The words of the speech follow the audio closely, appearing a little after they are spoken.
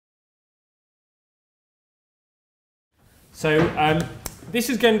So this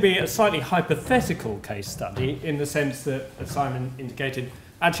is going to be a slightly hypothetical case study in the sense that, as Simon indicated,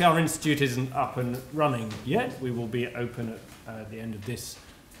 actually our institute isn't up and running yet. We will be open at the end of this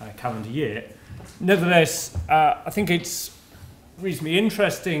calendar year. Nevertheless, I think it's reasonably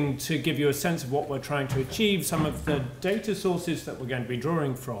interesting to give you a sense of what we're trying to achieve, some of the data sources that we're going to be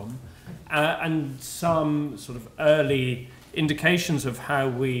drawing from, and some sort of early indications of how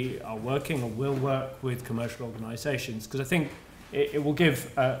we are working or will work with commercial organizations, because I think it will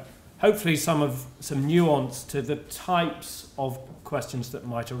give hopefully some nuance to the types of questions that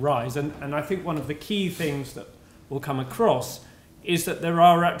might arise. And I think one of the key things that will come across is that there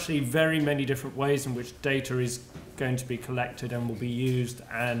are actually very many different ways in which data is going to be collected and will be used,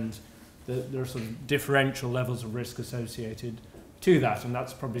 and there are sort of differential levels of risk associated to that, and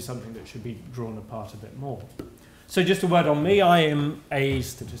that's probably something that should be drawn apart a bit more. So just a word on me. I am a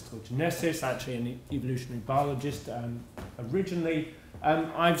statistical geneticist, actually an evolutionary biologist originally.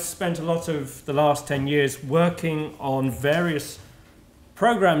 I've spent a lot of the last 10 years working on various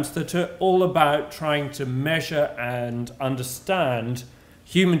programs that are all about trying to measure and understand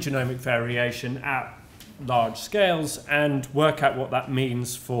human genomic variation at large scales and work out what that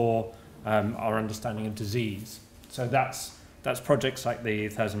means for our understanding of disease. So that's projects like the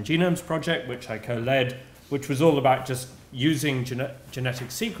 1,000 Genomes Project, which I co-led, which was all about just using genetic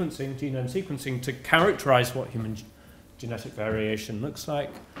sequencing, genome sequencing, to characterize what human genetic variation looks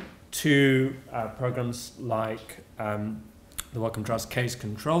like, to programs like the Wellcome Trust Case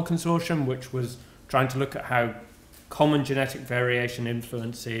Control Consortium, which was trying to look at how common genetic variation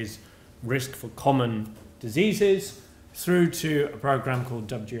influences risk for common diseases, through to a program called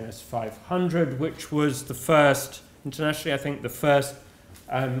WS 500, which was the first, internationally I think, the first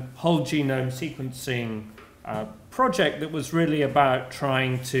whole genome sequencing project that was really about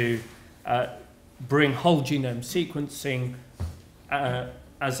trying to bring whole genome sequencing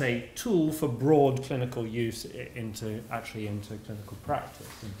as a tool for broad clinical use into clinical practice,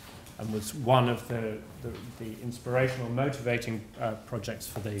 and was one of the inspirational, motivating projects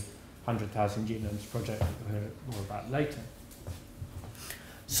for the 100,000 Genomes project that we'll hear more about later.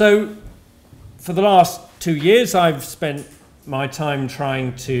 So for the last 2 years, I've spent my time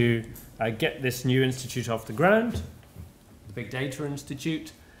trying to get this new institute off the ground, the Big Data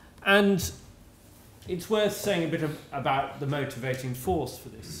Institute, and it's worth saying a bit about the motivating force for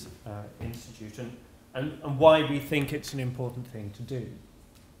this institute and why we think it's an important thing to do.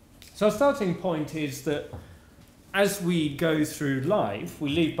 So our starting point is that as we go through life, we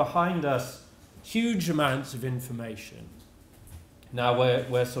leave behind us huge amounts of information. Now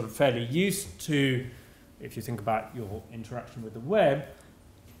we're sort of fairly used to, if you think about your interaction with the web,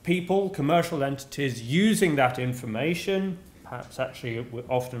 people, commercial entities using that information, perhaps actually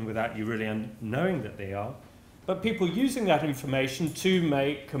often without you really knowing that they are, but people using that information to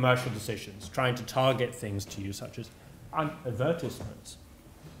make commercial decisions, trying to target things to you, such as advertisements.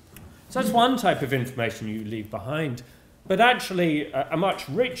 So that's one type of information you leave behind, but actually a much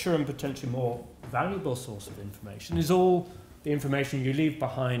richer and potentially more valuable source of information is all the information you leave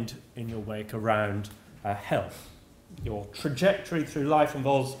behind in your wake around health. Your trajectory through life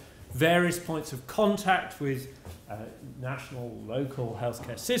involves various points of contact with national, local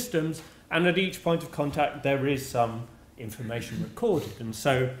healthcare systems, and at each point of contact there is some information recorded. And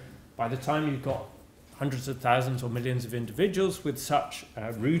so by the time you've got hundreds of thousands or millions of individuals with such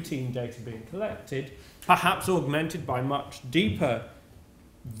routine data being collected, perhaps augmented by much deeper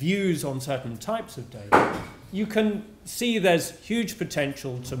views on certain types of data, you can see there's huge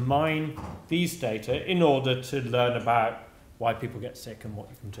potential to mine these data in order to learn about why people get sick and what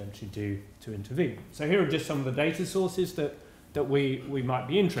you can potentially do to intervene. So here are just some of the data sources that we might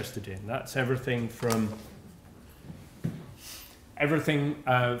be interested in. That's everything from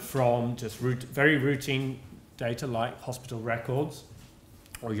just very routine data like hospital records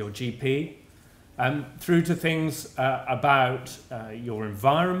or your GP, through to things about your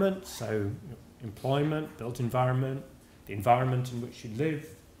environment, so employment, built environment, the environment in which you live.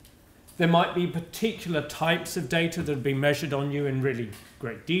 There might be particular types of data that have been measured on you in really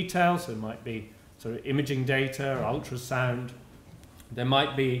great detail, so there might be sort of imaging data or ultrasound. There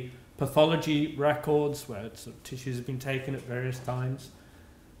might be pathology records where sort of tissues have been taken at various times.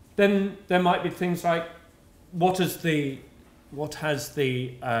 Then there might be things like what has the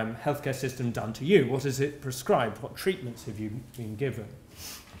healthcare system done to you? What has it prescribed? What treatments have you been given?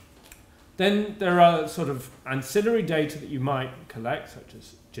 Then there are sort of ancillary data that you might collect, such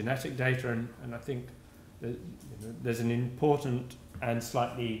as genetic data, and I think that, there's an important and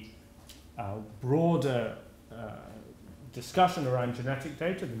slightly broader discussion around genetic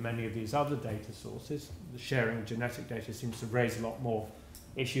data than many of these other data sources. The sharing of genetic data seems to raise a lot more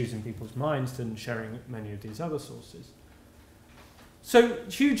issues in people's minds than sharing many of these other sources. So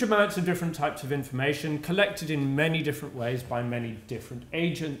huge amounts of different types of information collected in many different ways by many different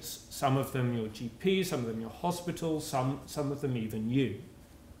agents, some of them your GP, some of them your hospital, some of them even you.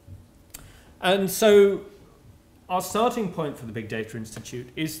 And so our starting point for the Big Data Institute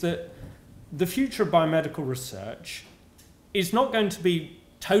is that the future of biomedical research is not going to be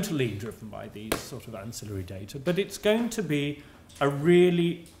totally driven by these sort of ancillary data, but it's going to be a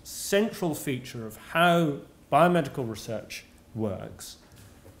really central feature of how biomedical research works.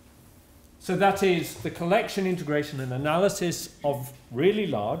 So that is the collection, integration, and analysis of really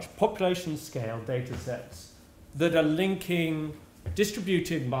large population-scale data sets that are linking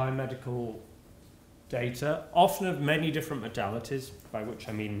distributed biomedical data, often of many different modalities, by which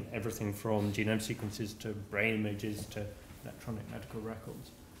I mean everything from genome sequences to brain images to electronic medical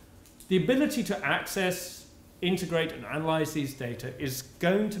records. The ability to access, integrate, and analyze these data is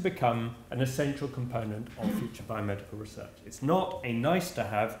going to become an essential component of future biomedical research. It's not a nice to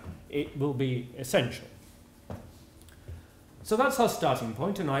have, it will be essential. So that's our starting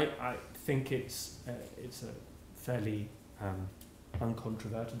point, and I think it's a fairly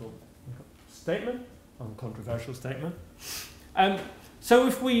uncontrovertible statement, uncontroversial statement. So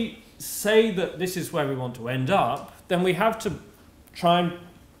if we say that this is where we want to end up, then we have to try and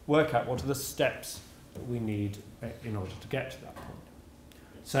work out what are the steps that we need in order to get to that point.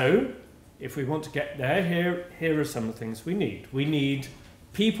 So if we want to get there, here are some of the things we need. We need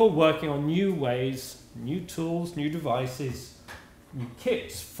people working on new ways, new tools, new devices, new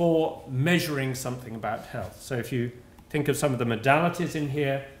kits for measuring something about health. So if you think of some of the modalities in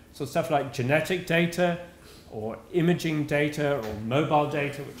here, so stuff like genetic data or imaging data or mobile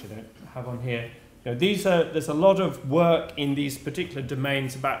data, which I don't have on here. You know, there's a lot of work in these particular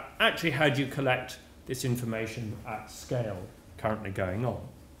domains about actually how do you collect this information at scale currently going on.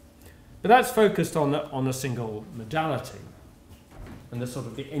 But that's focused on a single modality and the sort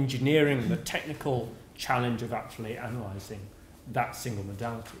of the engineering, the technical challenge of actually analysing that single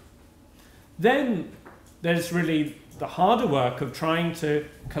modality. Then there's really the harder work of trying to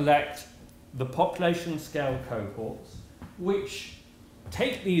collect the population scale cohorts which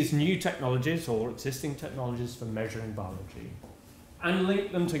take these new technologies or existing technologies for measuring biology and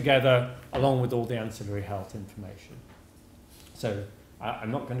link them together along with all the ancillary health information. So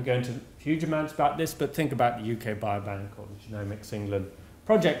I'm not going to go into huge amounts about this, but think about the UK Biobank or the Genomics England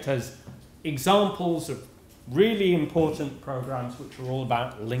project as examples of really important programs which are all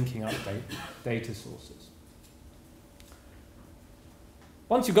about linking up data sources.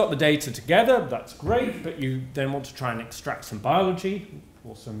 Once you've got the data together, that's great, but you then want to try and extract some biology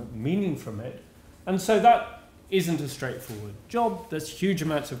or some meaning from it. And so that isn't a straightforward job. There's huge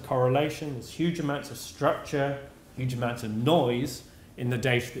amounts of correlation, there's huge amounts of structure, huge amounts of noise in the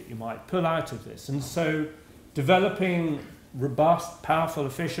data that you might pull out of this. And so developing robust, powerful,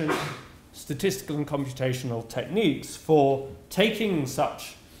 efficient statistical and computational techniques for taking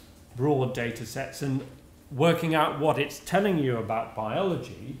such broad data sets and working out what it's telling you about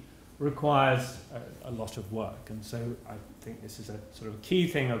biology requires a lot of work. And so I think this is a sort of key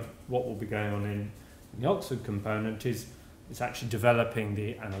thing of what will be going on in the Oxford component is actually developing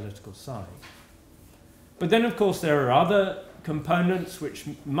the analytical side. But then, of course, there are other components which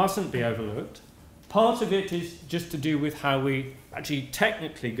mustn't be overlooked. Part of it is just to do with how we actually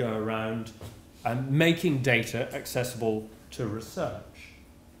technically go around making data accessible to research.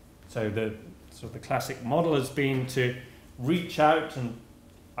 So the classic model has been to reach out and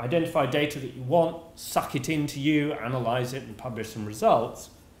identify data that you want, suck it into you, analyze it, and publish some results.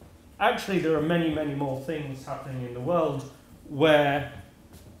 Actually, there are many, many more things happening in the world where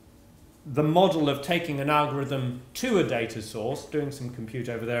the model of taking an algorithm to a data source, doing some compute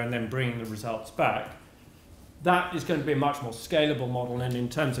over there, and then bringing the results back, that is going to be a much more scalable model. And in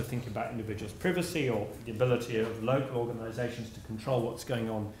terms of thinking about individuals' privacy or the ability of local organizations to control what's going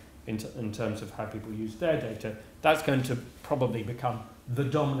on in terms of how people use their data, that's going to probably become the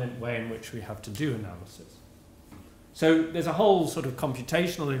dominant way in which we have to do analysis. So there's a whole sort of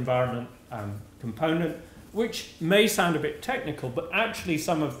computational environment component, which may sound a bit technical, but actually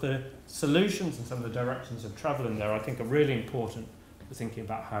some of the solutions and some of the directions of travel in there I think are really important for thinking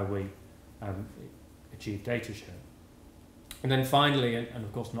about how we achieve data sharing. And then finally, and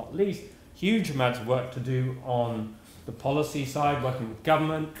of course not least, huge amounts of work to do on the policy side, working with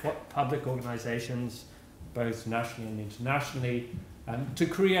government, public organizations, both nationally and internationally, to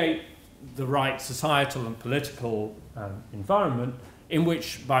create the right societal and political environment in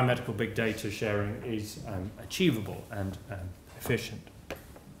which biomedical big data sharing is achievable and efficient.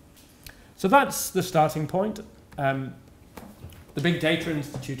 So that's the starting point. The Big Data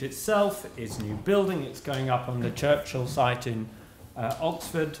Institute itself is a new building. It's going up on the Churchill site in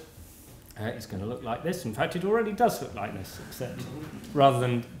Oxford. It's going to look like this. In fact, it already does look like this, except rather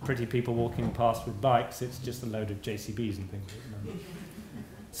than pretty people walking past with bikes, it's just a load of JCBs and things.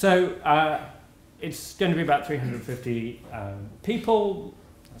 So it's going to be about 350 people,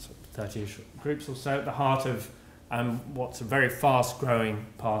 30-ish groups or so, at the heart of what's a very fast-growing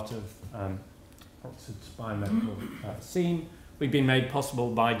part of Oxford's biomedical scene. We've been made possible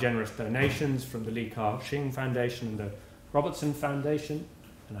by generous donations from the Li Ka-shing Foundation and the Robertson Foundation,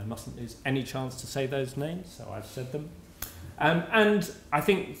 and I mustn't lose any chance to say those names, so I've said them. And I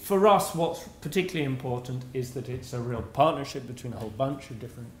think for us what's particularly important is that it's a real partnership between a whole bunch of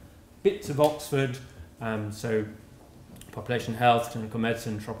different bits of Oxford, so population health, clinical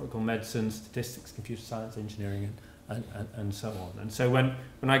medicine, tropical medicine, statistics, computer science, engineering, and so on. And so when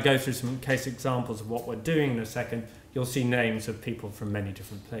I go through some case examples of what we're doing in a second, you'll see names of people from many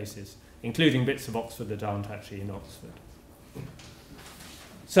different places, including bits of Oxford that aren't actually in Oxford.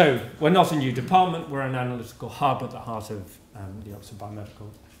 So we're not a new department, we're an analytical hub at the heart of the Oxford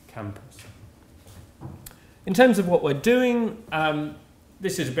Biomedical Campus. In terms of what we're doing,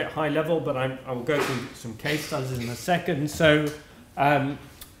 this is a bit high level, but I will go through some case studies in a second. So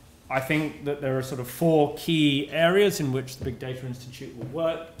I think that there are sort of 4 key areas in which the Big Data Institute will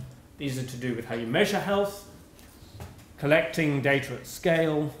work. These are to do with how you measure health, collecting data at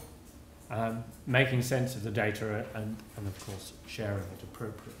scale, making sense of the data, and of course sharing it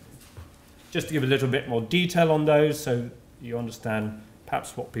appropriately. Just to give a little bit more detail on those so you understand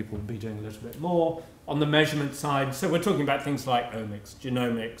perhaps what people will be doing a little bit more. On the measurement side, so we're talking about things like omics,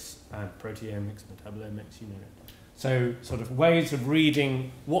 genomics, proteomics, metabolomics, you know it. So sort of ways of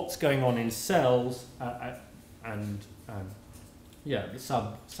reading what's going on in cells and the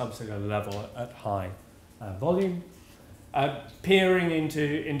subcellular level at high volume. Peering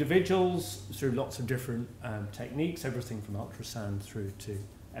into individuals through lots of different techniques, everything from ultrasound through to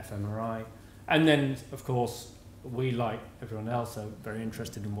fMRI. And then, of course, we, like everyone else, are very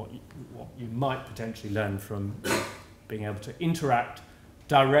interested in what you might potentially learn from being able to interact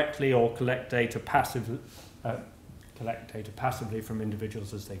directly or collect data passively from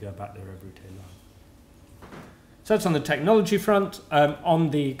individuals as they go about their everyday life. So that's on the technology front.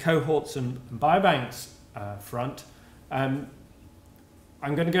 On the cohorts and biobanks front, I'm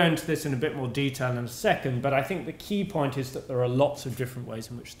going to go into this in a bit more detail in a second, but I think the key point is that there are lots of different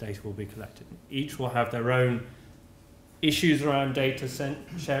ways in which data will be collected. Each will have their own issues around data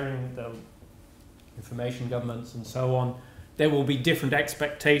sharing, the information governance and so on. There will be different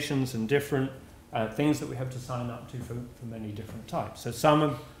expectations and different things that we have to sign up to for many different types. So some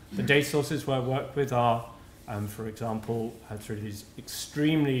of the data sources we work with are, for example, through these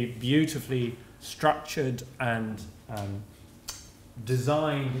extremely beautifully structured and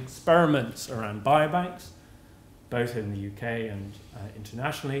designed experiments around biobanks, both in the UK and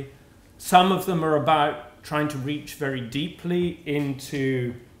internationally. Some of them are about trying to reach very deeply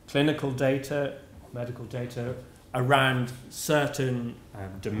into clinical data, medical data, around certain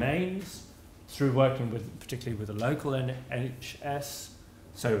domains through working with, particularly with the local NHS.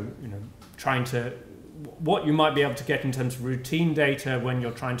 So, trying to, what you might be able to get in terms of routine data when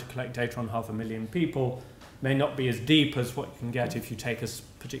you're trying to collect data on 500,000 people may not be as deep as what you can get if you take a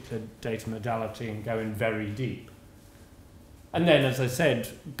particular data modality and go in very deep. And then, as I said,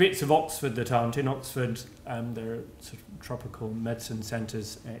 bits of Oxford that aren't in Oxford, there are sort of tropical medicine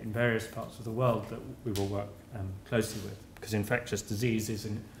centres in various parts of the world that we will work closely with, because infectious disease is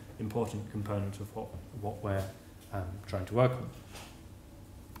an important component of what we're trying to work on.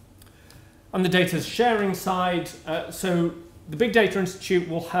 On the data sharing side, so the Big Data Institute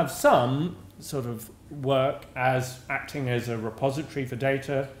will have some sort of work as acting as a repository for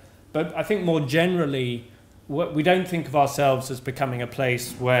data, but I think more generally, we don't think of ourselves as becoming a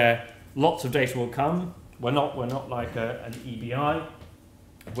place where lots of data will come. We're not like an EBI.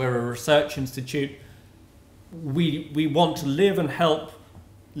 We're a research institute. We want to live in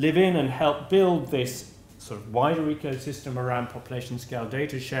and help build this sort of wider ecosystem around population scale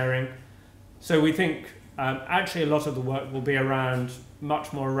data sharing. So we think actually a lot of the work will be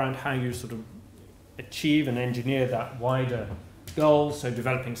much more around how you sort of achieve and engineer that wider goal, so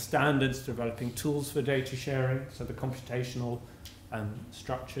developing standards, developing tools for data sharing, so the computational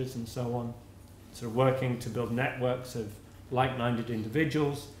structures and so on, sort of working to build networks of like-minded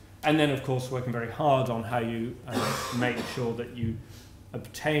individuals, and then of course working very hard on how you make sure that you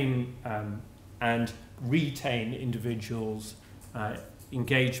obtain and retain individuals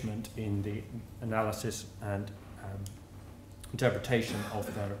engagement in the analysis and interpretation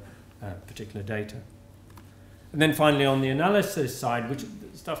of their particular data. And then finally on the analysis side, which is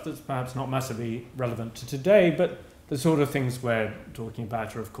stuff that's perhaps not massively relevant to today, but the sort of things we're talking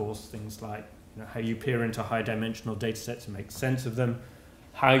about are of course things like how you peer into high dimensional data sets and make sense of them,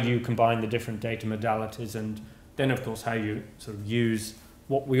 how you combine the different data modalities, and then of course how you sort of use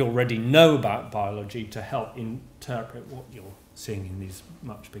what we already know about biology to help interpret what you're seeing in these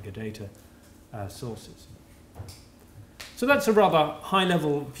much bigger data sources. So that's a rather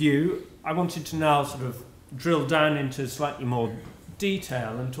high-level view. I wanted to now sort of drill down into slightly more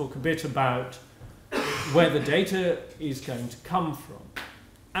detail and talk a bit about where the data is going to come from.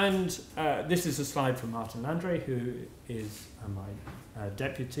 And this is a slide from Martin Landry, who is my the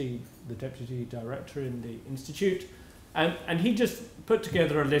deputy director in the Institute. And he just put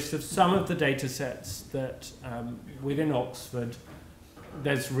together a list of some of the data sets that within Oxford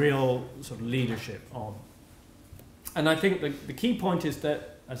there's real sort of leadership on. And I think the key point is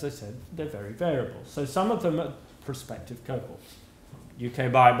that, as I said, they're very variable. So some of them are prospective cohorts.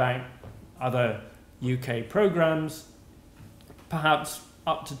 UK Biobank, other UK programs, perhaps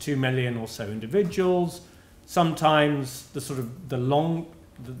up to 2 million or so individuals. Sometimes the sort of the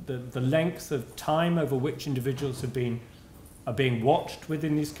length of time over which individuals are being watched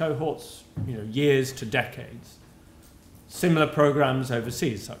within these cohorts, years to decades. Similar programs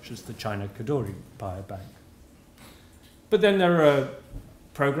overseas, such as the China Kadoorie Biobank. But then there are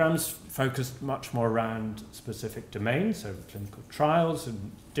programs focused much more around specific domains, so clinical trials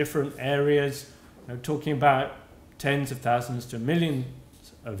in different areas, talking about tens of thousands to millions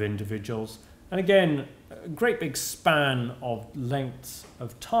of individuals. And again, a great big span of lengths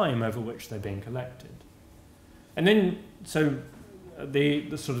of time over which they're being collected. And then, so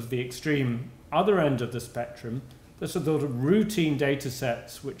the sort of the extreme other end of the spectrum, the sort of routine data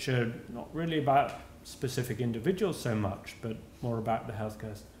sets, which are not really about specific individuals so much, but more about the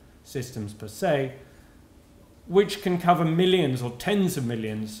healthcare systems per se, which can cover millions or tens of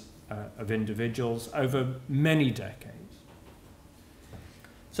millions of individuals over many decades.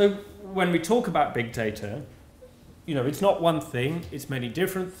 So when we talk about big data, it's not one thing, it's many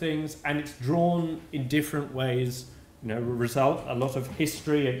different things, and it's drawn in different ways, a lot of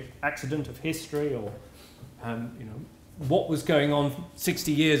history, accident of history, or what was going on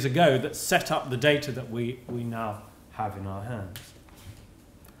 60 years ago that set up the data that we now have in our hands.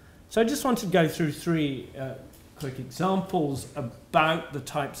 So I just wanted to go through three quick examples about the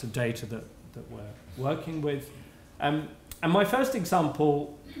types of data that we're working with. And my first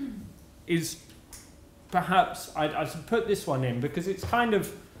example is perhaps, I should put this one in because it's kind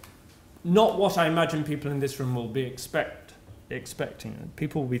of not what I imagine people in this room will be expecting.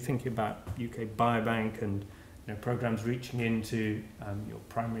 People will be thinking about UK Biobank and programs reaching into your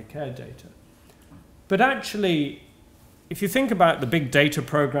primary care data. But actually, if you think about the big data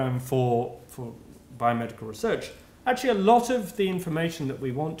program for biomedical research, actually a lot of the information that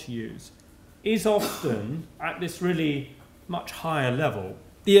we want to use is often at this really much higher level.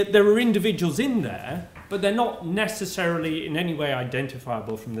 There are individuals in there, but they're not necessarily in any way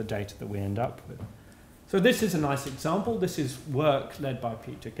identifiable from the data that we end up with. So this is a nice example. This is work led by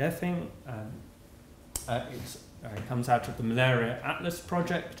Peter Gething. It comes out of the Malaria Atlas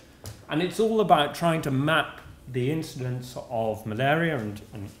project, and it's all about trying to map the incidence of malaria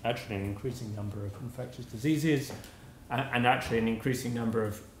and actually an increasing number of infectious diseases, and actually an increasing number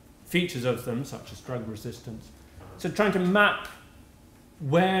of features of them, such as drug resistance. So trying to map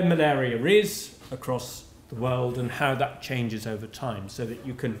where malaria is across the world and how that changes over time, so that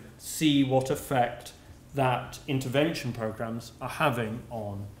you can see what effect that intervention programs are having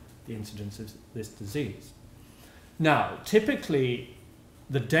on the incidence of this disease. Now, typically,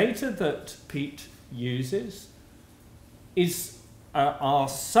 the data that Pete uses are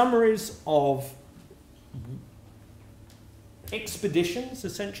summaries of expeditions,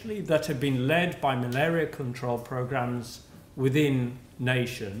 essentially, that have been led by malaria control programs within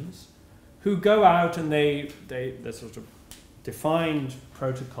nations, who go out and they're sort of defined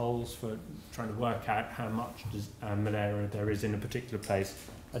protocols for trying to work out how much malaria there is in a particular place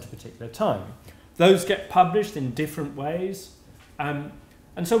at a particular time. Those get published in different ways. And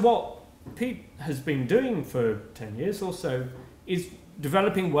so what Pete has been doing for 10 years or so is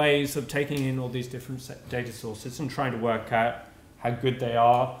developing ways of taking in all these different data sources and trying to work out how good they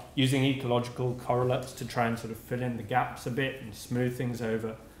are, using ecological correlates to try and sort of fill in the gaps a bit and smooth things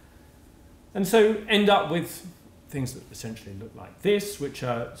over. And so end up with things that essentially look like this, which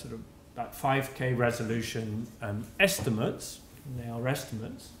are sort of about 5K resolution estimates, and they are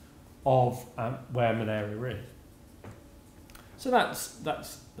estimates, of where malaria is. So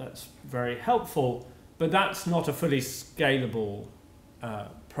that's very helpful, but that's not a fully scalable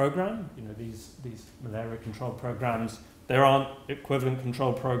program. You know, these malaria control programs, there aren't equivalent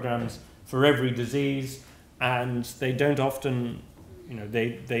control programs for every disease, and they don't often, you know,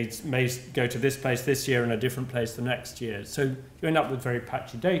 they may go to this place this year and a different place the next year. So you end up with very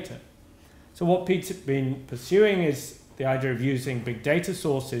patchy data. So what Pete's been pursuing is the idea of using big data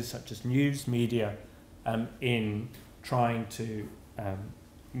sources such as news, media, in trying to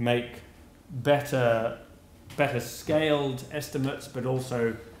make better scaled estimates, but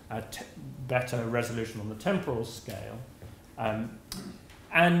also better resolution on the temporal scale.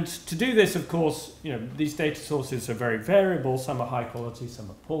 And to do this, of course, you know, these data sources are very variable. Some are high quality,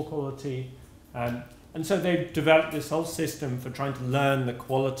 some are poor quality. And so they've developed this whole system for trying to learn the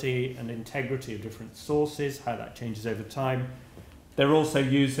quality and integrity of different sources, how that changes over time. They're also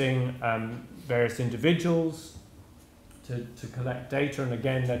using various individuals to collect data, and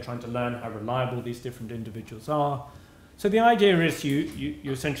again, they're trying to learn how reliable these different individuals are. So the idea is you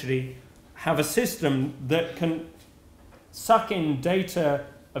essentially have a system that can suck in data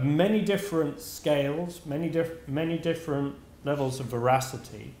of many different scales, many different levels of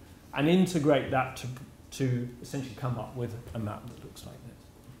veracity, and integrate that to essentially come up with a map that looks like this.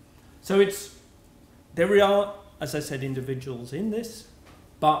 So there are, as I said, individuals in this,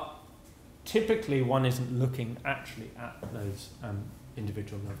 but typically one isn't looking actually at those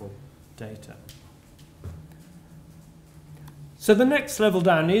individual level data. So the next level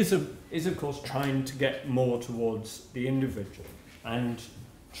down is of course trying to get more towards the individual and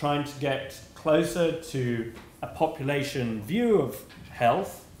trying to get closer to a population view of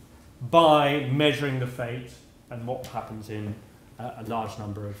health by measuring the fate and what happens in a large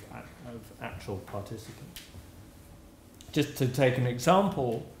number of actual participants. Just to take an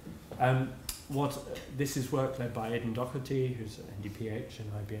example, this is work led by Aidan Doherty, who's at NDPH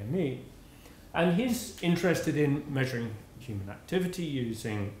and IBME, and he's interested in measuring human activity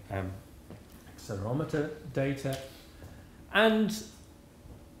using accelerometer data, and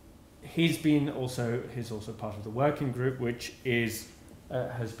he's also part of the working group which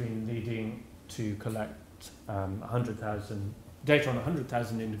has been leading to collect 100,000 data on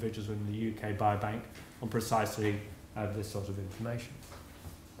 100,000 individuals within the UK Biobank on precisely this sort of information.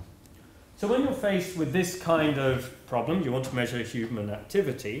 So when you're faced with this kind of problem, you want to measure human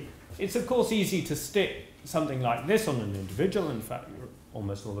activity, it's of course easy to stick something like this on an individual. In fact,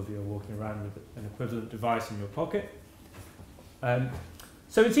 almost all of you are walking around with an equivalent device in your pocket.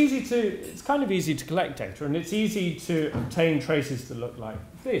 So it's kind of easy to collect data, and it's easy to obtain traces that look like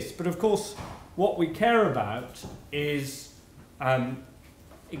this. But of course, what we care about is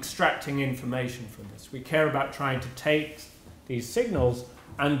extracting information from this. We care about trying to take these signals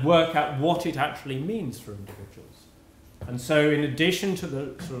and work out what it actually means for individuals. And so in addition to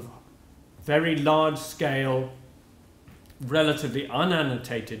the sort of very large scale, relatively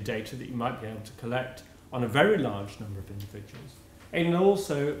unannotated data that you might be able to collect on a very large number of individuals, Aidan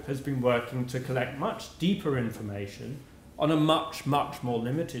also has been working to collect much deeper information on a much, much more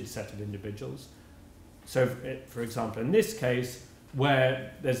limited set of individuals. So, for example, in this case,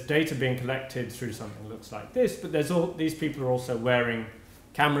 where there's data being collected through something that looks like this, but these people are also wearing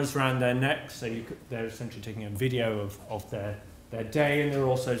cameras around their necks, so they're essentially taking a video of their day, and they're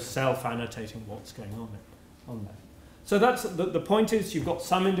also self-annotating what's going on there. So that's the point is you've got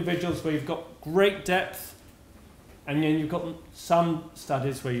some individuals where you've got great depth, and then you've got some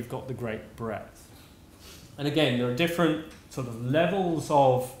studies where you've got the great breadth. And again, there are different sort of levels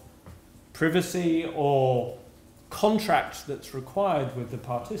of privacy or contract that's required with the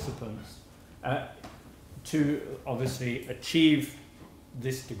participants to obviously achieve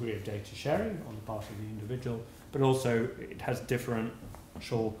this degree of data sharing on the part of the individual, but also it has different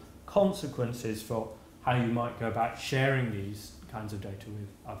actual consequences for how you might go about sharing these kinds of data with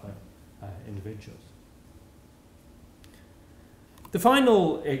other individuals. The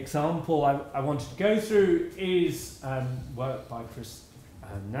final example I wanted to go through is work by Chris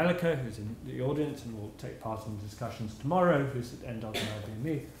Neliker, who's in the audience and will take part in the discussions tomorrow, who's at NDOG and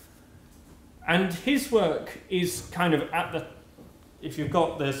IBME. And his work is kind of at the, if you've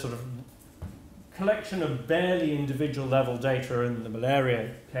got the sort of collection of barely individual level data in the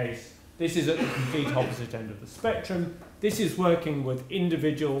malaria case, this is at the complete opposite end of the spectrum. This is working with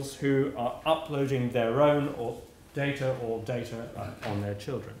individuals who are uploading their own data on their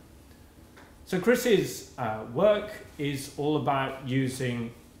children. So Chris's work is all about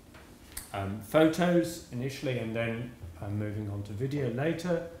using photos initially and then moving on to video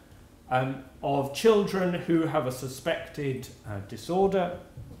later of children who have a suspected disorder.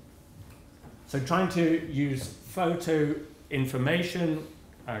 So trying to use photo information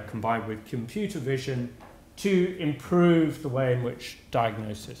combined with computer vision to improve the way in which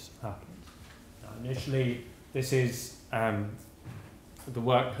diagnosis happens. Now, initially, this is the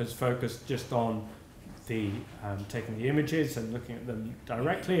work has focused just on the taking the images and looking at them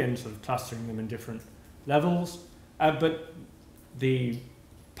directly and sort of clustering them in different levels. But the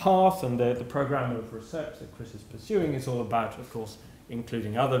path and the program of research that Chris is pursuing is all about, of course,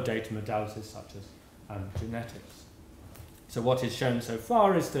 including other data modalities such as genetics. So what is shown so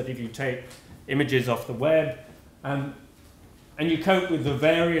far is that if you take images off the web and you cope with the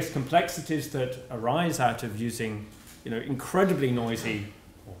various complexities that arise out of using incredibly noisy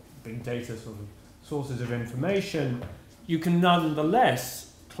or big data sort of sources of information, you can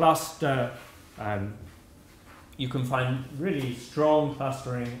nonetheless cluster. You can find really strong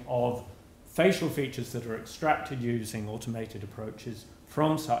clustering of facial features that are extracted using automated approaches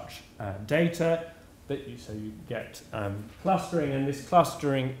from such data. So you get clustering, and this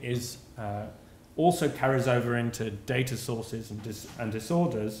clustering is also carries over into data sources and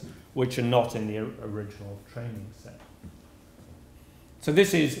disorders which are not in the original training set. So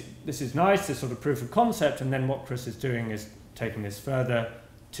this is nice, this sort of proof of concept, and then what Chris is doing is taking this further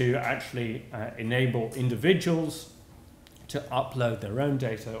to actually enable individuals to upload their own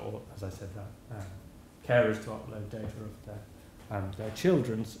data, or as I said, carers to upload data of their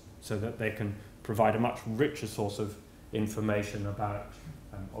children's, so that they can provide a much richer source of information about,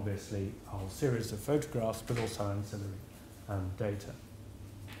 obviously, a whole series of photographs, but also ancillary data.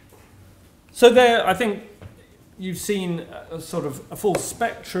 So there, I think you've seen a sort of a full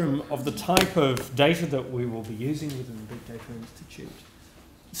spectrum of the type of data that we will be using within the Big Data Institute.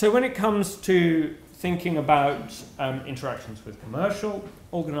 So when it comes to thinking about interactions with commercial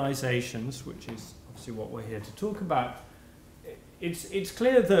organizations, which is obviously what we're here to talk about, it's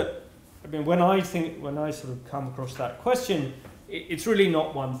clear that, I mean, when I sort of come across that question, it's really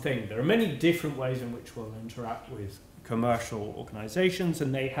not one thing. There are many different ways in which we'll interact with commercial organizations,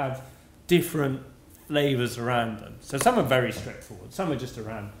 and they have different flavors around them. So some are very straightforward. Some are just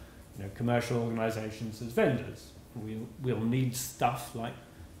around commercial organizations as vendors. We'll need stuff like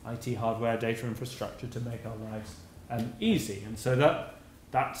IT hardware, data infrastructure to make our lives easy. And so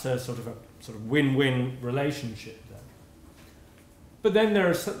that's a sort of win-win relationship there. But then there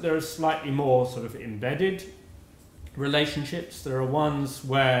are slightly more sort of embedded relationships. There are ones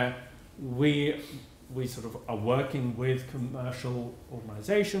where we sort of are working with commercial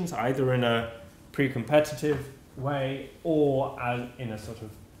organizations, either in a pre-competitive way or in a sort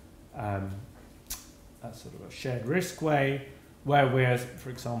of a shared risk way, where we're, for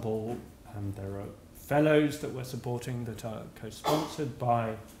example, there are fellows that we're supporting that are co-sponsored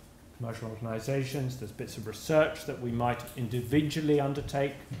by commercial organizations. There's bits of research that we might individually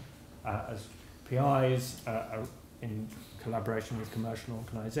undertake as PIs in collaboration with commercial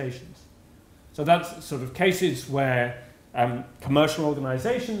organizations. So that's sort of cases where commercial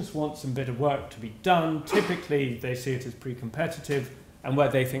organizations want some bit of work to be done. Typically, they see it as pre-competitive, and where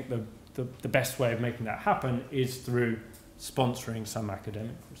they think the best way of making that happen is through sponsoring some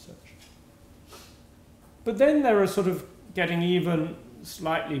academic research. But then there are sort of getting even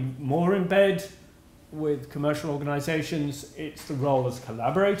slightly more in bed with commercial organizations. It's the role as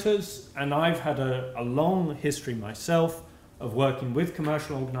collaborators, and I've had a long history myself of working with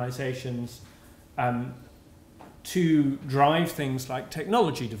commercial organizations to drive things like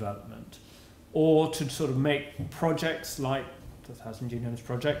technology development, or to sort of make projects like the 1,000 Genomes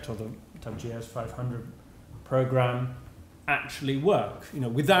Project or the WGS 500 program actually work,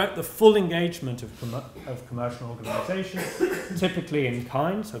 without the full engagement of commercial organizations, typically in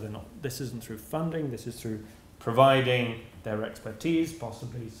kind. So this isn't through funding, this is through providing their expertise,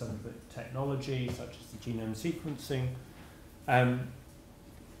 possibly some of the technology such as the genome sequencing,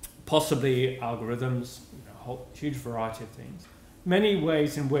 possibly algorithms, a whole huge variety of things. Many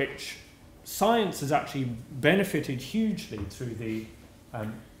ways in which science has actually benefited hugely through the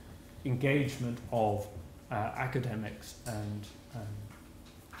engagement of academics and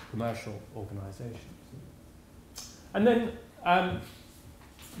commercial organizations. And then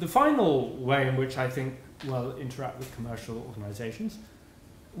the final way in which I think we'll interact with commercial organizations,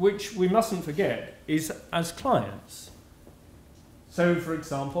 which we mustn't forget, is as clients. So, for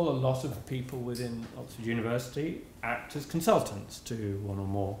example, a lot of people within Oxford University act as consultants to one or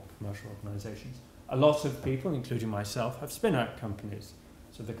more commercial organizations. A lot of people, including myself, have spin-out companies.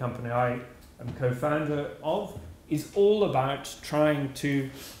 So the company I am co-founder of is all about trying to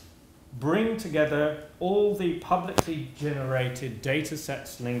bring together all the publicly generated data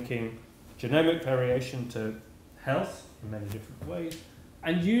sets linking genomic variation to health in many different ways,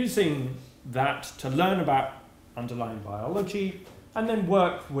 and using that to learn about underlying biology, and then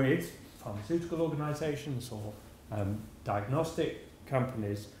work with pharmaceutical organizations or diagnostic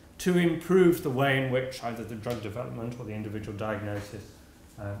companies to improve the way in which either the drug development or the individual diagnosis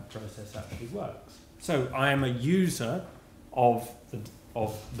process actually works. So I am a user of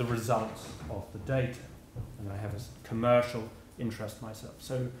the results of the data, and I have a commercial interest myself.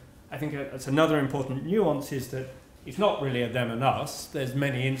 So I think that's another important nuance, is that it's not really a them and us. There's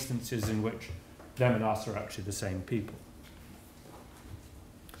many instances in which them and us are actually the same people.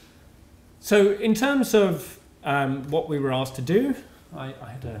 So in terms of what we were asked to do, I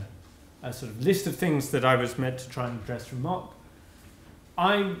had a sort of list of things that I was meant to try and address from Mark.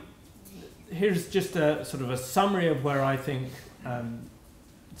 Here's just a sort of a summary of where I think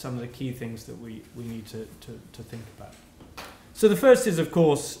some of the key things that we need to think about. So the first is, of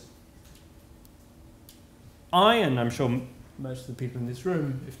course, and I'm sure most of the people in this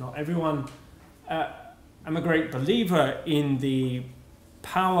room, if not everyone, I'm a great believer in the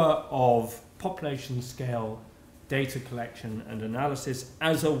power of population scale data collection and analysis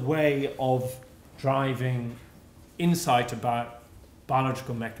as a way of driving insight about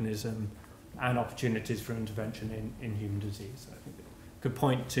biological mechanism and opportunities for intervention in human disease. I think I could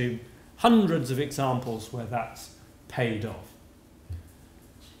point to hundreds of examples where that's paid off.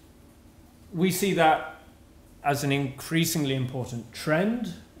 We see that as an increasingly important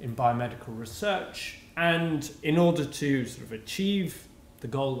trend in biomedical research, and in order to sort of achieve the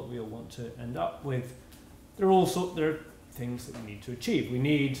goal that we all want to end up with, there are things that we need to achieve. We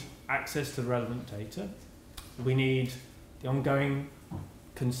need access to the relevant data. We need the ongoing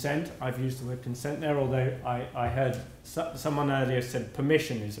consent. I've used the word consent there, although I heard someone earlier said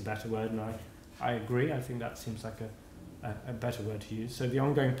permission is a better word, and I agree. I think that seems like a better word to use. So the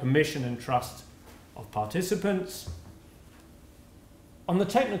ongoing permission and trust of participants. On the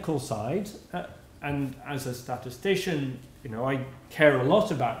technical side, and as a statistician, I care a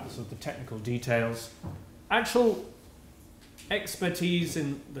lot about the sort of the technical details. Actual expertise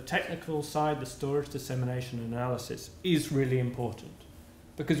in the technical side, the storage, dissemination, analysis, is really important.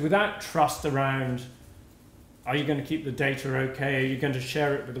 Because without trust around, are you going to keep the data okay? Are you going to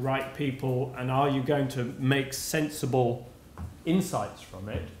share it with the right people? And are you going to make sensible insights from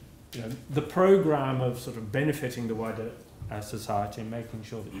it? The program of sort of benefiting the wider society and making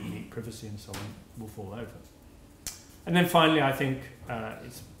sure that you meet privacy and so on will fall over. And then finally, I think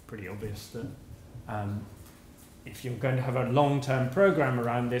it's pretty obvious that if you're going to have a long-term program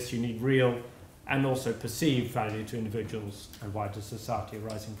around this, you need real and also perceived value to individuals and wider society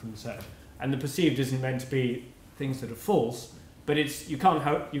arising from research. And the perceived isn't meant to be things that are false, but you can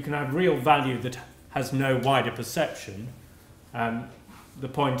have real value that has no wider perception. The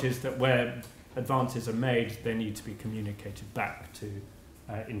point is that where advances are made, they need to be communicated back to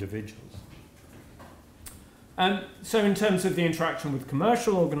individuals. So in terms of the interaction with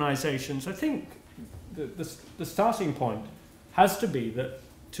commercial organizations, I think the starting point has to be that,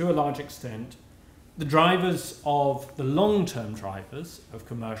 to a large extent, the drivers of the long-term drivers of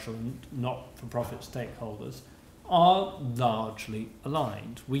commercial and not-for-profit stakeholders are largely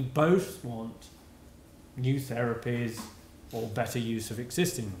aligned. We both want new therapies or better use of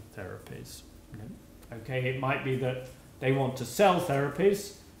existing therapies. Okay, it might be that they want to sell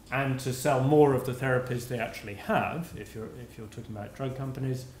therapies and to sell more of the therapies they actually have, if you're talking about drug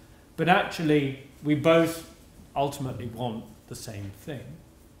companies, but actually we both ultimately want the same thing.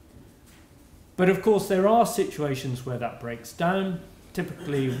 But of course there are situations where that breaks down,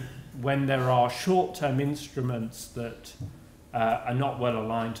 typically when there are short-term instruments that are not well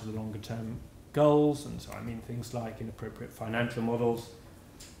aligned to the longer-term goals, and so I mean things like inappropriate financial models,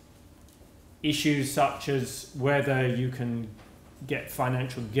 issues such as whether you can get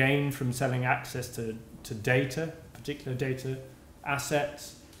financial gain from selling access to data, particular data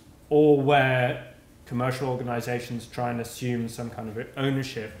assets, or where commercial organizations try and assume some kind of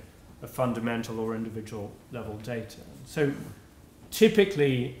ownership of fundamental or individual level data. So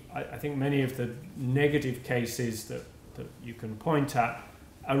typically, I think many of the negative cases that you can point at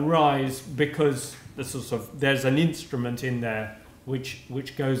arise because there's an instrument in there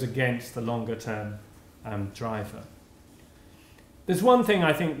which goes against the longer term driver. There's one thing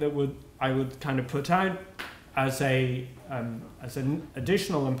I think that I would kind of put out as an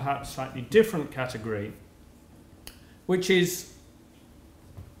additional and perhaps slightly different category, which is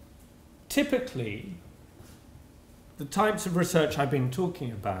typically the types of research I've been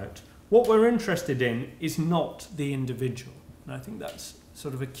talking about. What we're interested in is not the individual, and I think that's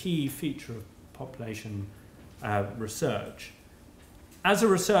sort of a key feature of population research. As a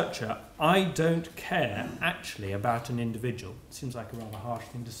researcher, I don't care actually about an individual. It seems like a rather harsh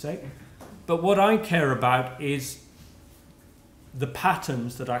thing to say, But what I care about is the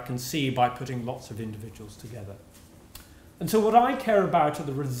patterns that I can see by putting lots of individuals together. And so what I care about are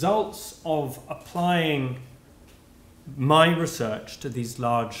the results of applying my research to these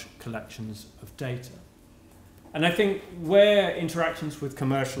large collections of data. And I think where interactions with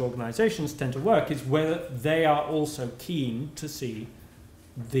commercial organizations tend to work is where they are also keen to see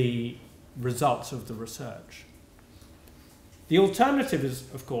the results of the research. The alternative is,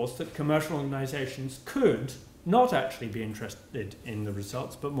 of course, that commercial organizations could not actually be interested in the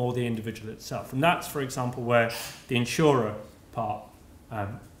results, but more the individual itself. And that's, for example, where the insurer part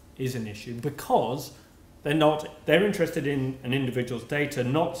is an issue, because they're interested in an individual's data,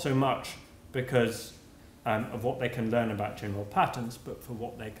 not so much because of what they can learn about general patterns, but for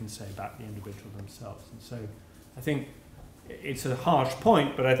what they can say about the individual themselves. And so I think it's a harsh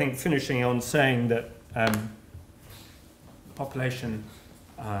point, but I think finishing on saying that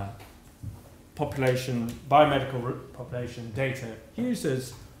biomedical population data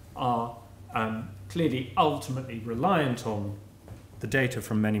users are clearly ultimately reliant on the data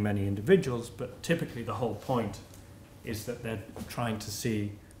from many, many individuals, but typically the whole point is that they're trying to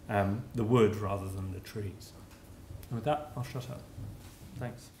see the wood rather than the trees. And with that, I'll shut up.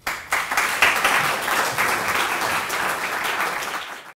 Thanks.